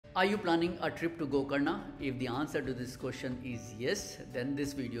Are you planning a trip to Gokarna? If the answer to this question is yes, then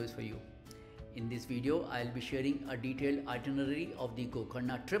this video is for you. In this video, I'll be sharing a detailed itinerary of the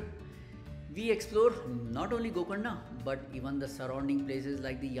Gokarna trip. We explore not only Gokarna but even the surrounding places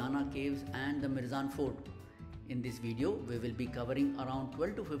like the Yana Caves and the Mirzan Fort. In this video, we will be covering around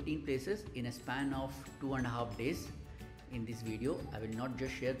 12 to 15 places in a span of 2.5 days. In this video, I will not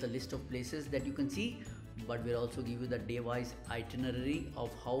just share the list of places that you can see, but will also give you the day-wise itinerary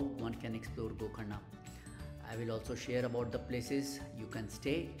of how one can explore Gokarna. I will also share about the places you can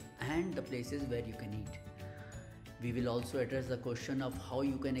stay and the places where you can eat. We will also address the question of how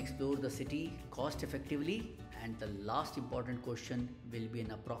you can explore the city cost effectively, and the last important question will be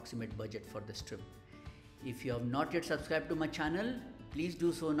an approximate budget for this trip. If you have not yet subscribed to my channel, please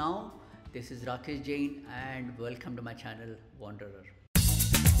do so now. This is Rakesh Jain and welcome to my channel, Wanderer.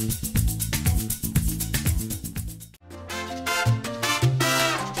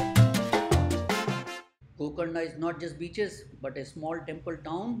 Gokarna is not just beaches but a small temple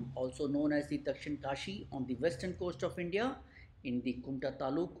town also known as the Dakshin Kashi on the western coast of India in the Kumta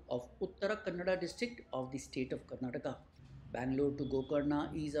Taluk of Uttara Kannada district of the state of Karnataka. Bangalore to Gokarna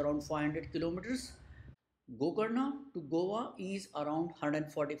is around 500 kilometers. Gokarna to Goa is around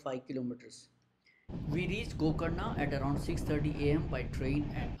 145 kilometers. We reached Gokarna at around 6:30 am by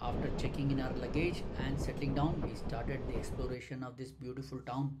train, and after checking in our luggage and settling down, we started the exploration of this beautiful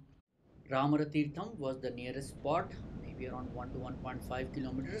town. Ramaratirtham was the nearest spot, maybe around 1 to 1.5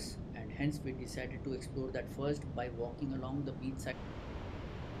 kilometers, and hence we decided to explore that first by walking along the beach side.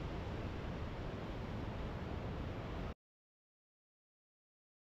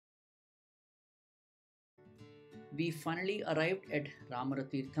 We finally arrived at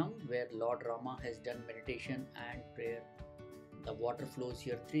Ramaratirtham, where Lord Rama has done meditation and prayer. The water flows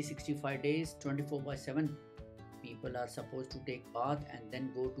here 365 days, 24/7. People are supposed to take bath and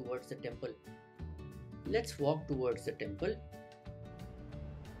then go towards the temple. Let's walk towards the temple.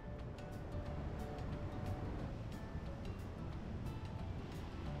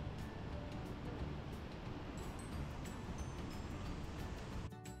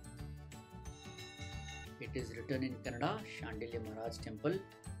 It is written in Kannada, Shandilya Maharaj Temple.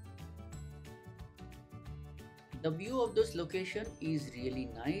 The view of this location is really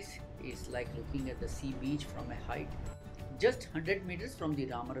nice. It's like looking at the sea beach from a height. Just 100 meters from the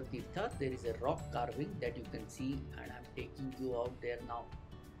Ramaratirtha, there is a rock carving that you can see, and I'm taking you out there now.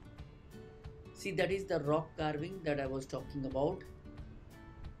 See, that is the rock carving that I was talking about.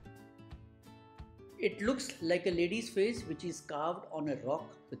 It looks like a lady's face which is carved on a rock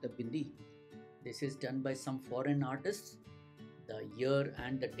with a bindi. This is done by some foreign artists. The year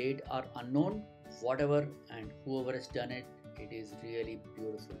and the date are unknown. Whatever and whoever has done it, it is really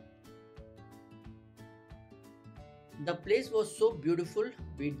beautiful. The place was so beautiful,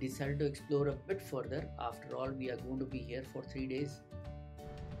 we decided to explore a bit further. After all, we are going to be here for 3 days.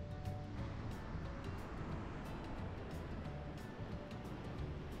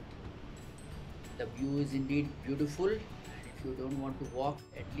 The view is indeed beautiful, and if you don't want to walk,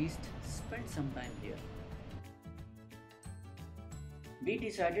 at least spend some time here. We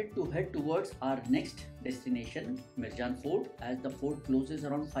decided to head towards our next destination, Mirzan Fort, as the fort closes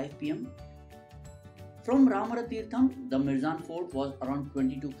around 5 pm. From Ramaratirtham, the Mirzan Fort was around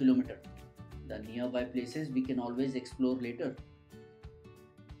 22 km. The nearby places we can always explore later.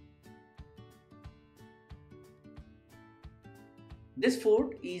 This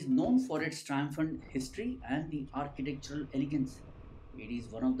fort is known for its triumphant history and the architectural elegance. It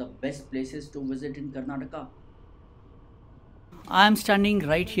is one of the best places to visit in Karnataka. I am standing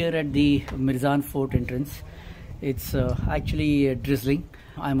right here at the Mirzan Fort entrance. It's actually drizzling.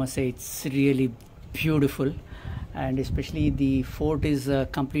 I must say it's really beautiful, and especially the fort is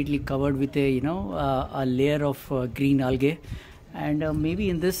completely covered with a layer of green algae. And maybe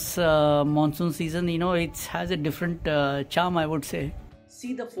in this monsoon season, it has a different charm, I would say.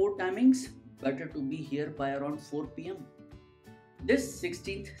 See the fort timings. Better to be here by around 4 pm. This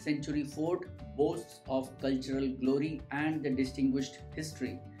 16th century fort boasts of cultural glory and the distinguished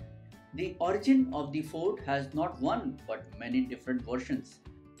history. The origin of the fort has not one but many different versions.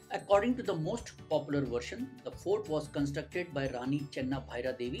 According to the most popular version, the fort was constructed by Rani Chenna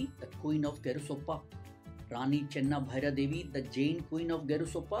Bhaira Devi, the Queen of Gerusoppa. Rani Chenna Bhaira Devi, the Jain Queen of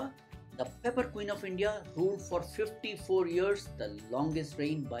Gerusoppa, the Pepper Queen of India, ruled for 54 years, the longest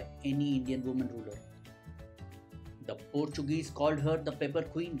reign by any Indian woman ruler. The Portuguese called her the Pepper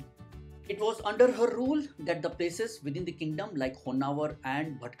Queen. It was under her rule that the places within the kingdom like Honavar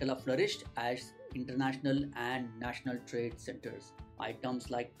and Bhatkala flourished as international and national trade centers. Items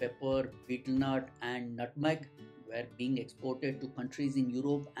like pepper, betel nut and nutmeg were being exported to countries in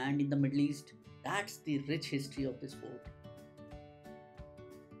Europe and in the Middle East. That's the rich history of this fort.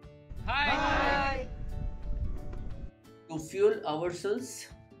 Hi. To fuel ourselves,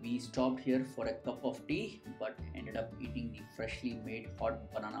 we stopped here for a cup of tea but ended up eating the freshly made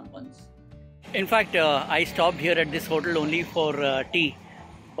hot banana buns. In fact, I stopped here at this hotel only for tea.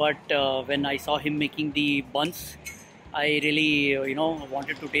 But when I saw him making the buns, I really,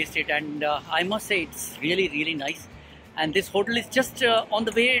 wanted to taste it. And I must say, it's really, really nice. And this hotel is just on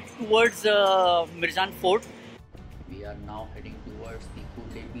the way towards Mirzan Fort. We are now heading towards the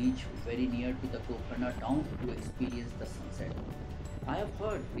Kudle beach, very near to the Gokarna town, to experience the sunset. I have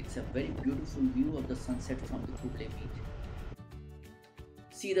heard it's a very beautiful view of the sunset from the Kudle beach.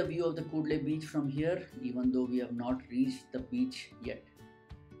 See the view of the Kudle beach from here, even though we have not reached the beach yet.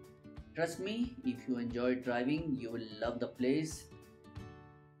 Trust me, if you enjoy driving, you will love the place.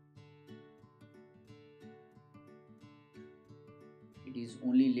 It is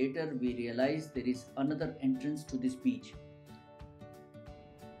only later we realize there is another entrance to this beach.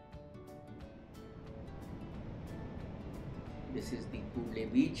 This is the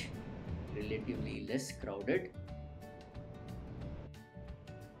Kudle beach, relatively less crowded.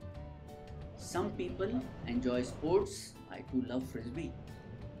 Some people enjoy sports. I too love frisbee.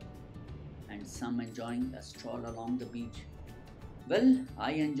 And some enjoying a stroll along the beach. Well,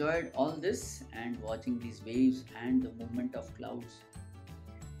 I enjoyed all this and watching these waves and the movement of clouds.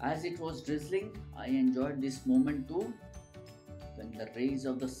 As it was drizzling, I enjoyed this moment too, when the rays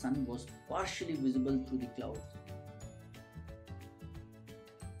of the sun was partially visible through the clouds.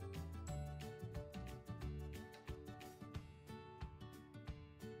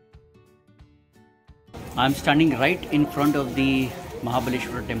 I'm standing right in front of the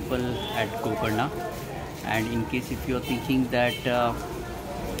Mahabaleshwara temple at Gokarna, and in case if you are thinking that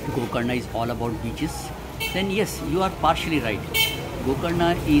Gokarna is all about beaches, then yes, you are partially right.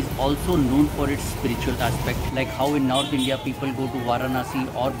 Gokarna is also known for its spiritual aspect, like how in North India people go to Varanasi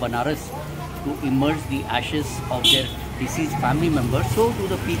or Banaras to immerse the ashes of their deceased family members. So do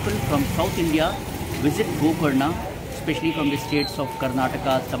the people from South India visit Gokarna, especially from the states of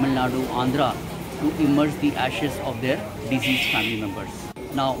Karnataka, Tamil Nadu, Andhra, to immerse the ashes of their deceased family members.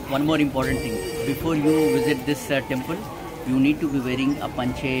 Now, one more important thing. Before you visit this temple, you need to be wearing a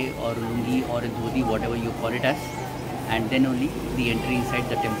panche or a lungi or a dhoti, whatever you call it as, and then only the entry inside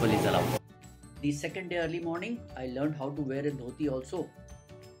the temple is allowed. The second day early morning, I learned how to wear a dhoti also.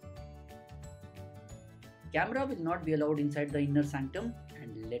 Camera will not be allowed inside the inner sanctum,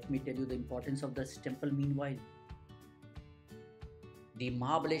 and let me tell you the importance of this temple meanwhile. The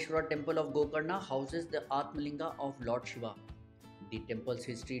Mahabaleshwara temple of Gokarna houses the Atmalinga of Lord Shiva. The temple's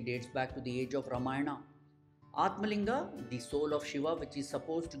history dates back to the age of Ramayana. Atmalinga, the soul of Shiva, which is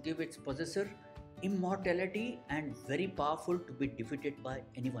supposed to give its possessor immortality and very powerful to be defeated by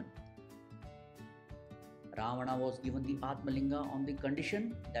anyone. Ravana was given the Atmalinga on the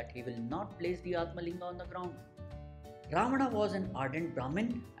condition that he will not place the Atmalinga on the ground. Ravana was an ardent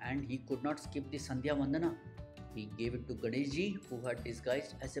Brahmin and he could not skip the Sandhya Vandana. He gave it to Ganeshji, who had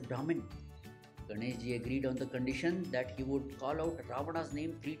disguised as a Brahmin. Ganeshji agreed on the condition that he would call out Ravana's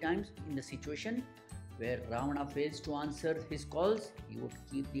name 3 times in the situation where Ravana fails to answer his calls. He would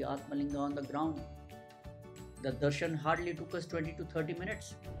keep the Atmalinga on the ground. The darshan hardly took us 20 to 30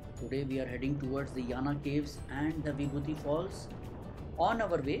 minutes. Today we are heading towards the Yana Caves and the Vibhuti Falls. On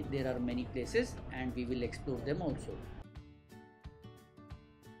our way, there are many places and we will explore them also.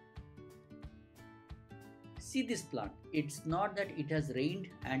 See this plant. It's not that it has rained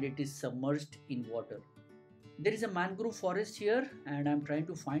and it is submerged in water. There is a mangrove forest here and I'm trying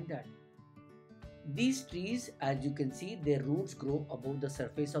to find that. These trees, as you can see, their roots grow above the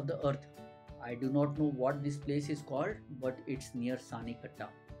surface of the earth. I do not know what this place is called, but it's near Sanikatta.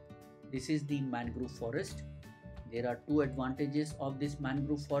 This is the mangrove forest. There are 2 advantages of this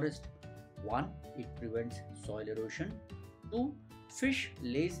mangrove forest. 1, it prevents soil erosion. 2, fish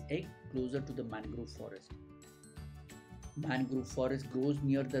lays egg closer to the mangrove forest. Mangrove forest grows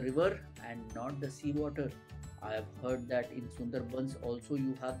near the river and not the seawater. I have heard that in Sundarbans also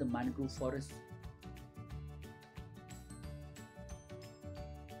you have the mangrove forest.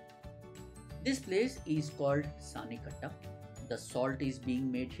 This place is called Sanikatta. The salt is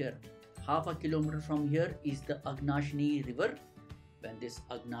being made here. Half a kilometer from here is the Agnashini river. When this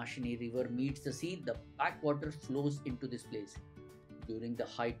Agnashini river meets the sea, the backwater flows into this place. During the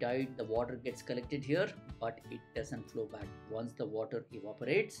high tide, the water gets collected here, but it doesn't flow back. Once the water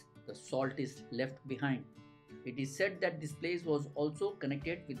evaporates, the salt is left behind. It is said that this place was also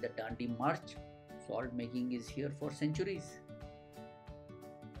connected with the Dandi March. Salt making is here for centuries.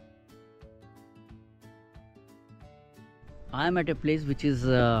 I am at a place which is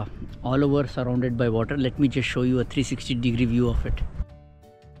all over surrounded by water. Let me just show you a 360-degree view of it.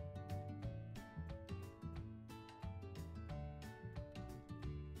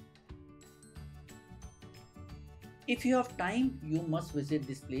 If you have time, you must visit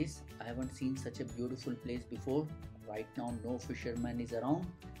this place. I haven't seen such a beautiful place before. Right now, no fisherman is around,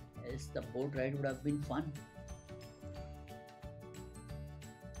 else the boat ride would have been fun.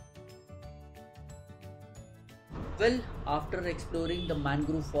 Well, after exploring the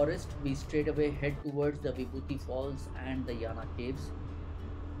mangrove forest, we straight away head towards the Vibhuti Falls and the Yana Caves.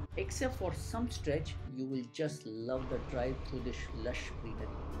 Except for some stretch, you will just love the drive through this lush greenery.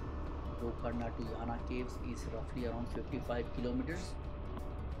 Gokarna to Yana Caves is roughly around 55 kilometers.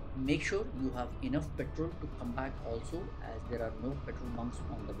 Make sure you have enough petrol to come back also, as there are no petrol bunks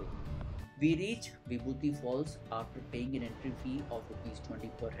on the way. We reach Vibhuti Falls after paying an entry fee of Rs 20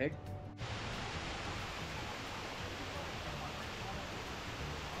 per head.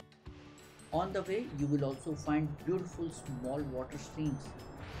 On the way, you will also find beautiful small water streams.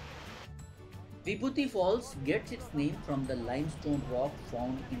 Vibhuti Falls gets its name from the limestone rock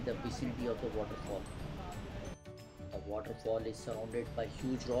found in the vicinity of the waterfall. The waterfall is surrounded by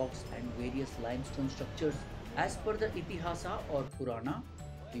huge rocks and various limestone structures. As per the Itihasa or Purana,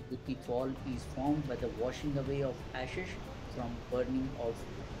 Vibhuti Fall is formed by the washing away of ashes from burning of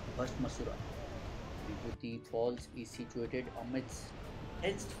Bhasmasura. Vibhuti Falls is situated amidst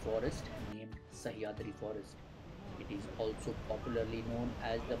dense forest named Sahyadri Forest. It is also popularly known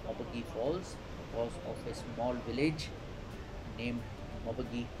as the Mabagi Falls because of a small village named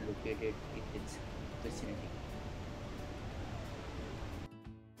Mabagi located in its vicinity.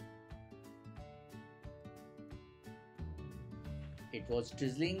 It was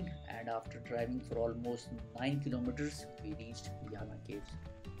drizzling, and after driving for almost 9 kilometers, we reached Yana Caves.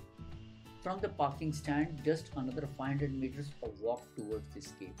 From the parking stand, just another 500 meters of walk towards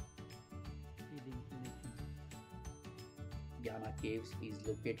this cave. Yana Caves is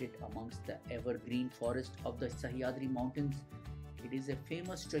located amongst the evergreen forest of the Sahyadri mountains. It is a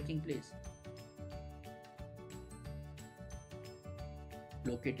famous trekking place.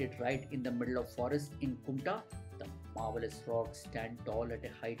 Located right in the middle of forest in Kumta, the marvelous rocks stand tall at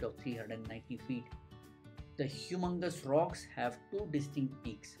a height of 390 feet. The humongous rocks have two distinct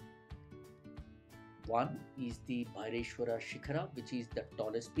peaks. One is the Bhaireshwara Shikhara, which is the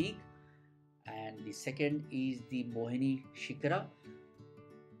tallest peak, and the second is the Mohini Shikhara,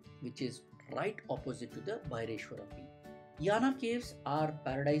 which is right opposite to the Bhaireshwara peak. Yana Caves are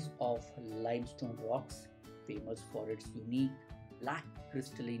paradise of limestone rocks, famous for its unique black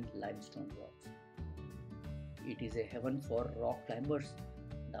crystalline limestone rocks. It is a heaven for rock climbers.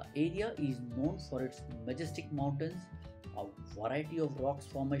 The area is known for its majestic mountains, a variety of rocks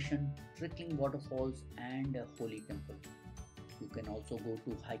formation, trickling waterfalls, and a holy temple. You can also go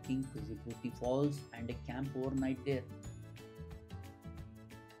to hiking to Vibhuti Falls and a camp overnight there.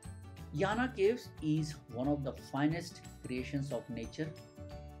 Yana Caves is one of the finest creations of nature.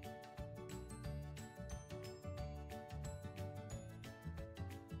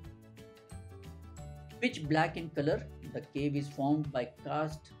 Pitch black in color, the cave is formed by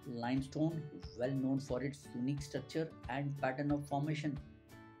cast limestone, well known for its unique structure and pattern of formation.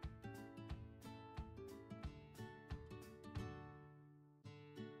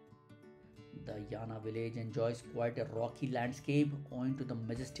 The Yana village enjoys quite a rocky landscape owing to the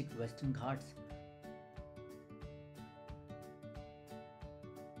majestic western ghats.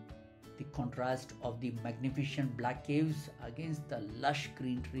 The contrast of the magnificent black caves against the lush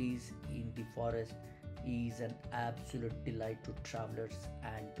green trees in the forest is an absolute delight to travelers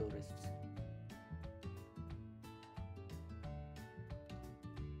and tourists.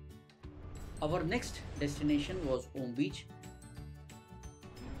 Our next destination was Om Beach.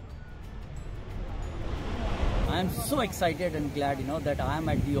 I am so excited and glad that I am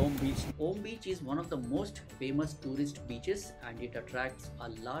at the Om Beach. Om Beach is one of the most famous tourist beaches, and it attracts a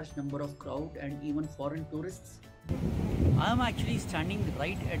large number of crowd and even foreign tourists. I am actually standing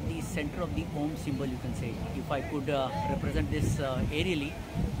right at the center of the Om symbol, you can say. If I could represent this aerially,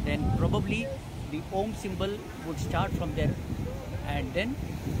 then probably the Om symbol would start from there and then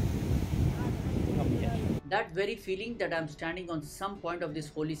come here. That very feeling that I am standing on some point of this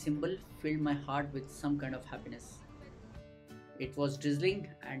holy symbol filled my heart with some kind of happiness. It was drizzling,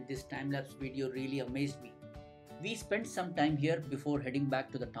 and this time-lapse video really amazed me. We spent some time here before heading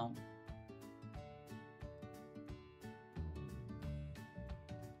back to the town.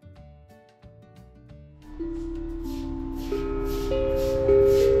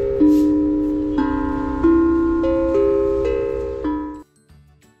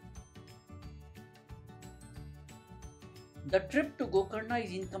 Gokarna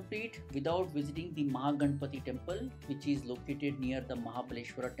is incomplete without visiting the Mahaganpati temple, which is located near the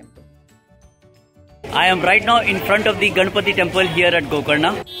Mahabaleshwara temple. I am right now in front of the Ganpati temple here at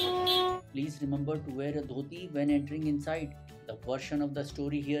Gokarna. Please remember to wear a dhoti when entering inside. The version of the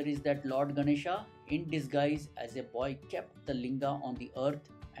story here is that Lord Ganesha, in disguise as a boy, kept the linga on the earth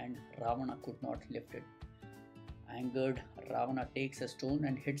and Ravana could not lift it. Angered, Ravana takes a stone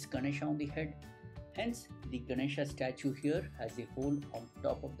and hits Ganesha on the head. Hence, the Ganesha statue here has a hole on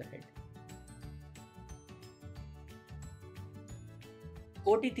top of the head.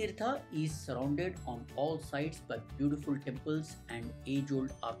 Koti Tirtha is surrounded on all sides by beautiful temples and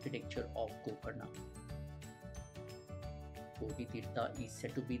age-old architecture of Gokarna. Koti Tirtha is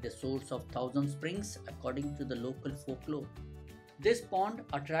said to be the source of thousand springs according to the local folklore. This pond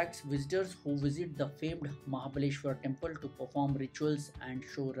attracts visitors who visit the famed Mahabaleshwara temple to perform rituals and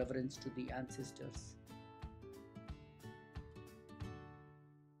show reverence to the ancestors.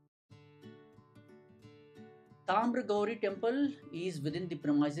 Tamra Gauri temple is within the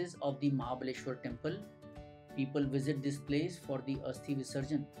premises of the Mahabaleshwar temple. People visit this place for the Asthi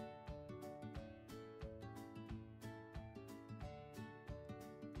Visarjan.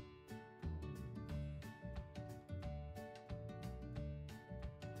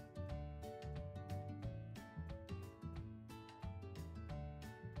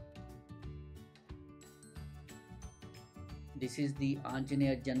 This is the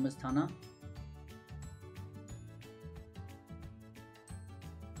Anjaneya Janmasthana.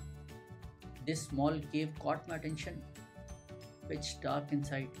 This small cave caught my attention. Pitch dark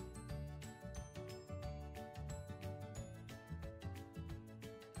inside.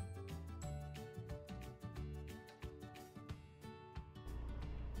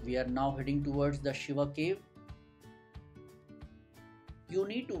 We are now heading towards the Shiva cave. You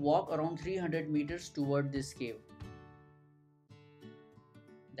need to walk around 300 meters toward this cave.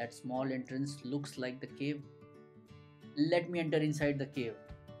 That small entrance looks like the cave. Let me enter inside the cave.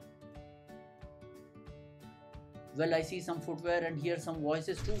 Well, I see some footwear and hear some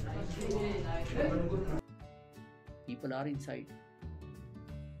voices too. People are inside.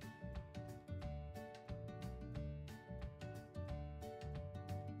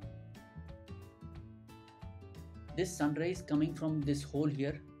 This sunrise coming from this hole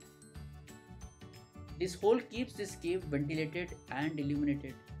here. This hole keeps this cave ventilated and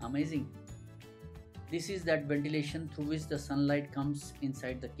illuminated. Amazing. This is that ventilation through which the sunlight comes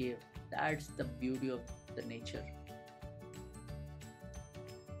inside the cave. That's the beauty of the nature.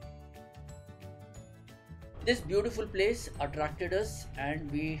 This beautiful place attracted us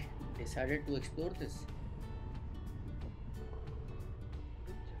and we decided to explore this.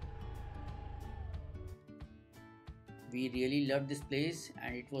 We really loved this place,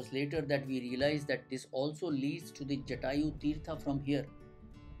 and it was later that we realized that this also leads to the Jatayu Tirtha from here.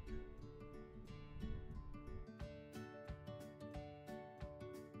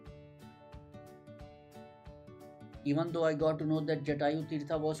 Even though I got to know that Jatayu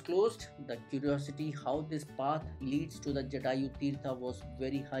Tirtha was closed, the curiosity how this path leads to the Jatayu Tirtha was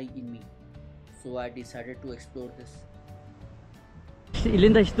very high in me. So I decided to explore this.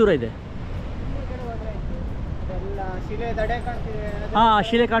 ಇಲ್ಲಿಂದ ಎಷ್ಟು ದೂರ ಇದೆ?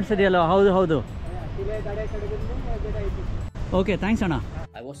 ಶಿಲೆ ಕಾಣಿಸ್ತಿದೆಯಲ್ಲ, ಹೌದು. Okay, thanks ಅಣ್ಣ.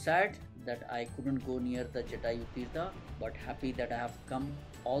 I was sad that I couldn't go near the Jatayu Tirtha, but happy that I have come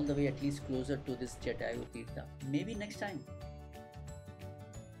all the way at least closer to this Jatayu Tirtha. Maybe next time.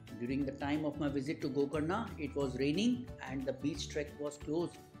 During the time of my visit to Gokarna, it was raining and the beach trek was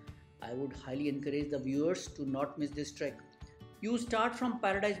closed. I would highly encourage the viewers to not miss this trek. You start from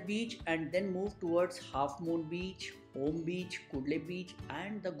Paradise Beach and then move towards Half Moon Beach, Om Beach, Kudle Beach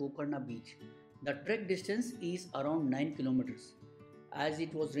and the Gokarna Beach. The trek distance is around 9 kilometers. As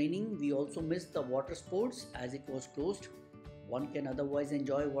it was raining, we also missed the water sports as it was closed. One can otherwise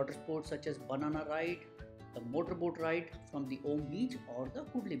enjoy water sports such as banana ride, the motorboat ride from the Om Beach or the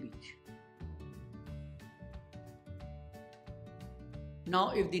Kudle Beach. Now,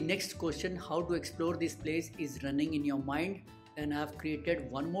 if the next question, how to explore this place, is running in your mind, then I have created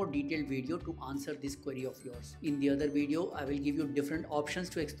one more detailed video to answer this query of yours. In the other video, I will give you different options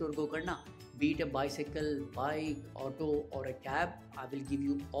to explore Gokarna. Be it a bicycle, bike, auto or a cab, I will give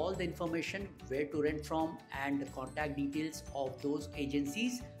you all the information where to rent from and the contact details of those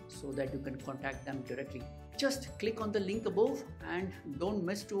agencies so that you can contact them directly. Just click on the link above and don't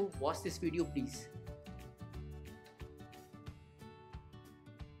miss to watch this video, please.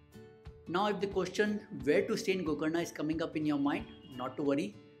 Now, if the question where to stay in Gokarna is coming up in your mind, not to worry.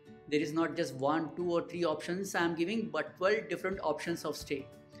 There is not just 1, 2 or 3 options I am giving, but 12 different options of stay.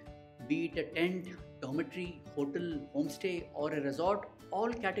 Be it a tent, dormitory, hotel, homestay or a resort,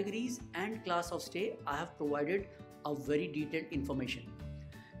 all categories and class of stay, I have provided a very detailed information.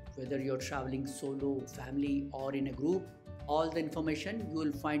 Whether you're traveling solo, family or in a group, all the information you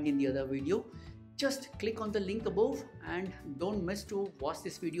will find in the other video. Just click on the link above and don't miss to watch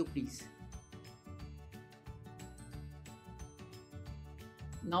this video please.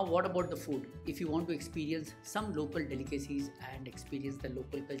 Now what about the food? If you want to experience some local delicacies and experience the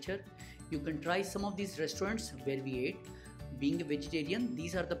local culture, you can try some of these restaurants where we ate. Being a vegetarian,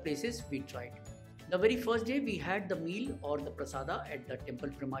 these are the places we tried. The very first day we had the meal or the prasada at the temple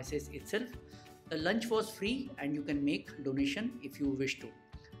premises itself. The lunch was free and you can make donation if you wish to.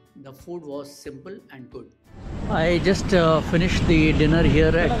 The food was simple and good. I just finished the dinner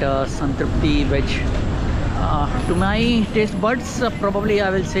here at Santrupti Veg. To my taste buds, probably I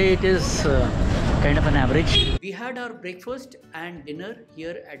will say it is kind of an average. We had our breakfast and dinner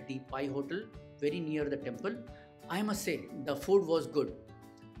here at the Pai Hotel, very near the temple. I must say the food was good.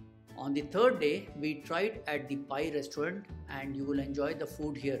 On the third day, we tried at the Pai restaurant and you will enjoy the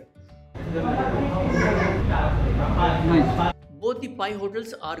food here. Both the Pai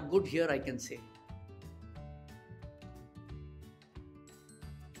hotels are good here, I can say.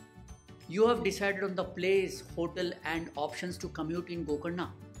 You have decided on the place, hotel and options to commute in Gokarna.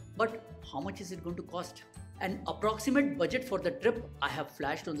 But how much is it going to cost? An approximate budget for the trip I have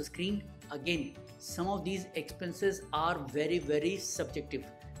flashed on the screen. Again, some of these expenses are very subjective.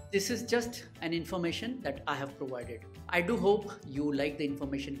 This is just an information that I have provided. I do hope you like the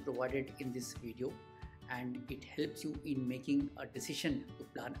information provided in this video and it helps you in making a decision to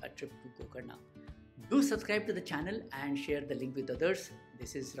plan a trip to Gokarna. Do subscribe to the channel and share the link with others.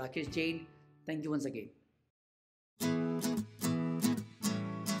 This is Rakesh Jain. Thank you once again.